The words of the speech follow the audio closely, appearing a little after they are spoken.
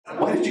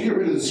Why did you get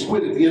rid of the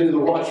squid at the end of the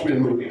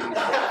Watchmen movie?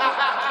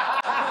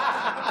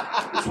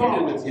 What's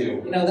wrong with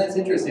you? You know, that's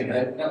interesting.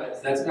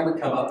 That's never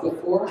come up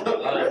before.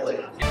 Really?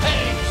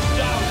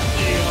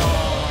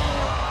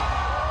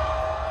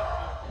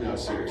 No,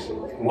 seriously.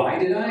 Why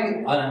did I?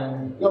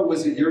 No,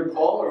 was it your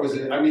call or was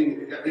it? I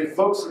mean, if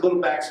folks, a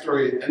little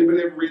backstory.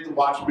 Anybody ever read the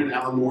Watchmen,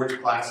 Alan Moore's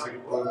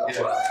classic book?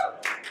 Yeah.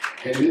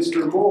 And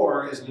Mr.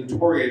 Moore is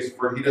notorious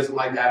for he doesn't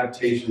like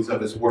adaptations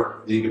of his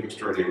work. League of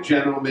Extraordinary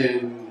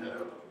Gentlemen,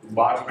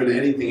 Watchmen,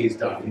 anything he's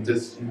done. He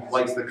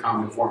likes the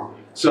comic form.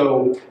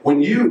 So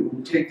when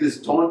you take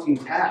this daunting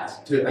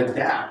task to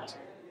adapt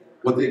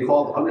what they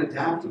call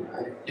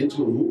unadaptable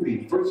into a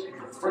movie, first,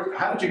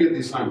 how did you get the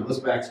assignment? Let's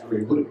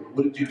backstory.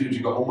 What did you do? Did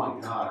you go, oh my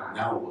God,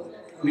 now what?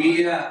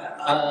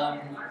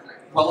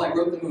 Well, I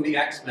wrote the movie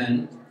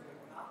X-Men,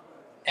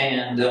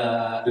 and did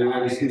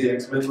anyone see the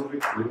X-Men movie?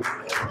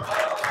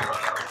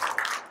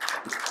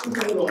 A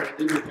little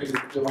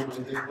independent film, I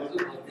think.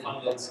 Wasn't it a fun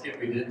little skit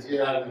we did?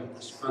 Yeah.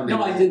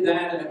 No, I did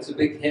that, and it was a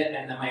big hit,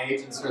 and then my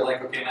agents were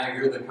like, okay, now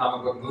you're the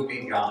comic book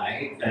movie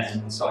guy.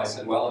 And so I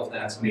said, well, if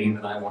that's me,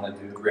 then I want to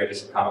do the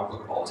greatest comic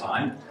book of all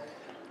time.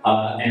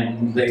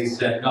 And they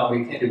said, no,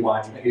 you can't do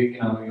Watchmen, you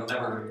know, you'll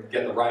never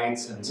get the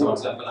rights and so on and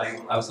stuff. But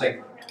I was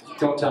like,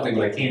 don't tell me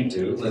what I can't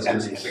do, let's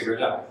just figure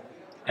it out.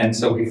 And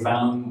so we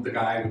found the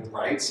guy with the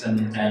rights,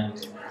 and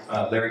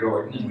Larry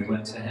Gordon, and we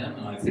went to him,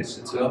 and I pitched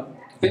it to him.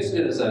 Pitched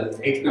it as a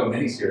HBO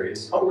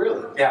miniseries. Oh,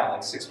 really? Yeah,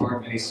 like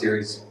 6-part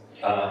miniseries.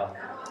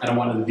 And I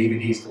wanted the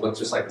DVDs to look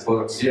just like the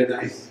books. Yeah,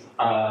 nice.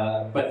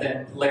 But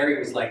then Larry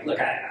was like, look,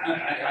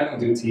 I don't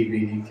do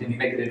TV. Can you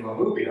make it into a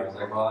movie? I was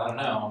like, well, I don't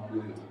know.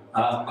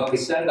 But we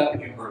set it up at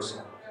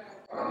Universal.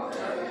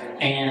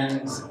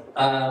 And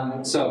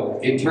so,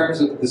 in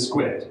terms of the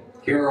squid,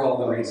 here are all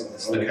the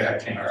reasons that it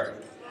got changed.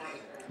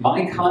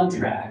 My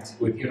contract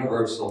with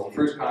Universal, the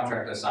first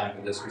contract I signed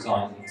for this was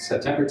on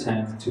September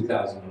 10th,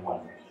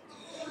 2001.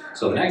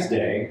 So the next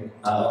day,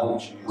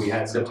 we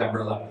had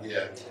September 11th.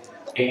 Yeah.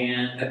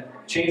 And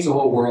changed the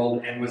whole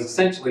world, and was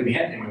essentially the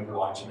ending of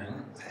Watchmen.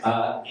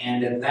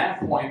 And at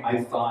that point,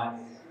 I thought,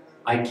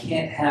 I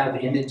can't have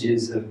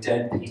images of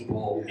dead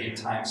people in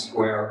Times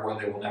Square or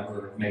they will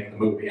never make the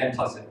movie. And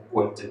plus, it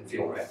didn't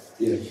feel right.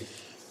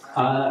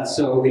 Yeah.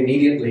 So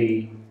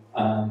immediately,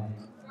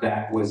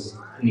 that was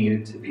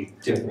needed to be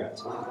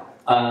different.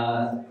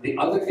 The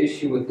other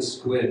issue with the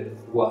squid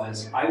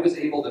was I was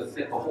able to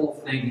fit the whole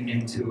thing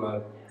into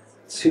a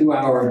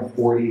 2-hour and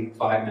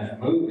 45-minute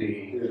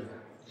movie. Yeah.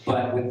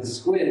 But with the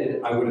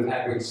squid, I would have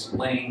had to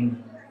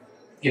explain,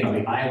 you know,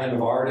 the island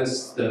of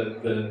artists,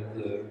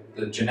 the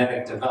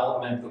genetic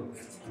development,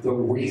 the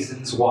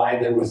reasons why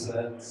there was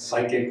a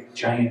psychic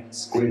giant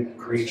squid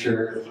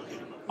creature.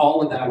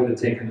 All of that would have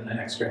taken an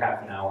extra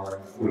half an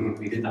hour.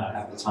 We did not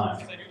have the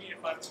time.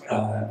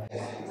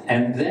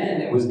 And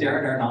then it was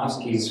Darren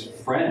Aronofsky's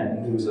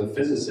friend, who's a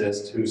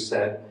physicist, who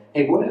said,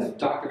 hey, what if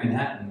Dr.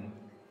 Manhattan,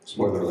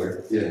 spoiler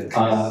alert,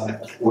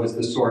 was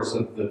the source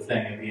of the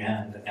thing at the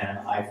end? And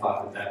I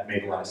thought that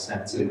made a lot of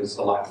sense. It was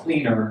a lot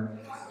cleaner.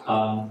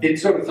 It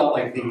sort of felt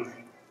like the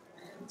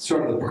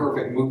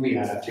perfect movie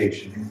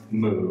adaptation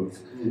move.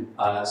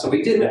 So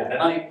we did that.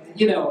 And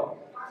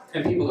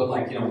and people are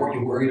like, weren't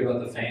you worried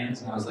about the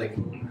fans? And I was like,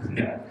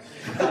 no.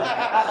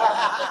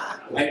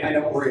 I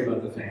don't worry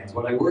about the fans.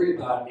 What I worry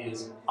about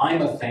is,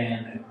 I'm a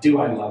fan. Do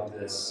I love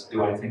this?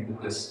 Do I think that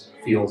this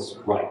feels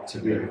right to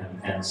me?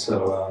 And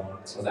so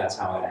that's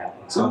how it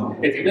happened. So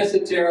if you miss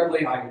it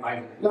terribly,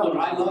 I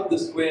love the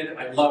squid.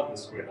 I love the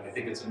squid. I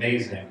think it's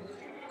amazing.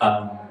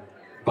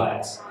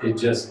 But it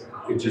just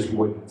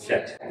wouldn't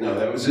fit. No,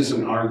 that was just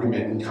an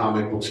argument in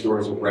comic book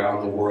stores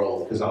around the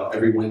world, because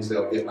every Wednesday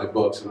I'll get my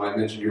books, and when I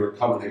mention you were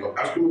coming, they go,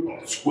 ask him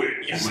about the squid.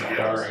 Yes. I'm like,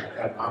 yeah, all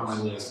right, on my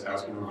list,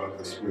 ask him about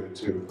the squid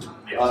too.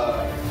 Yes.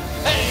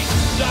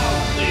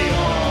 Hey,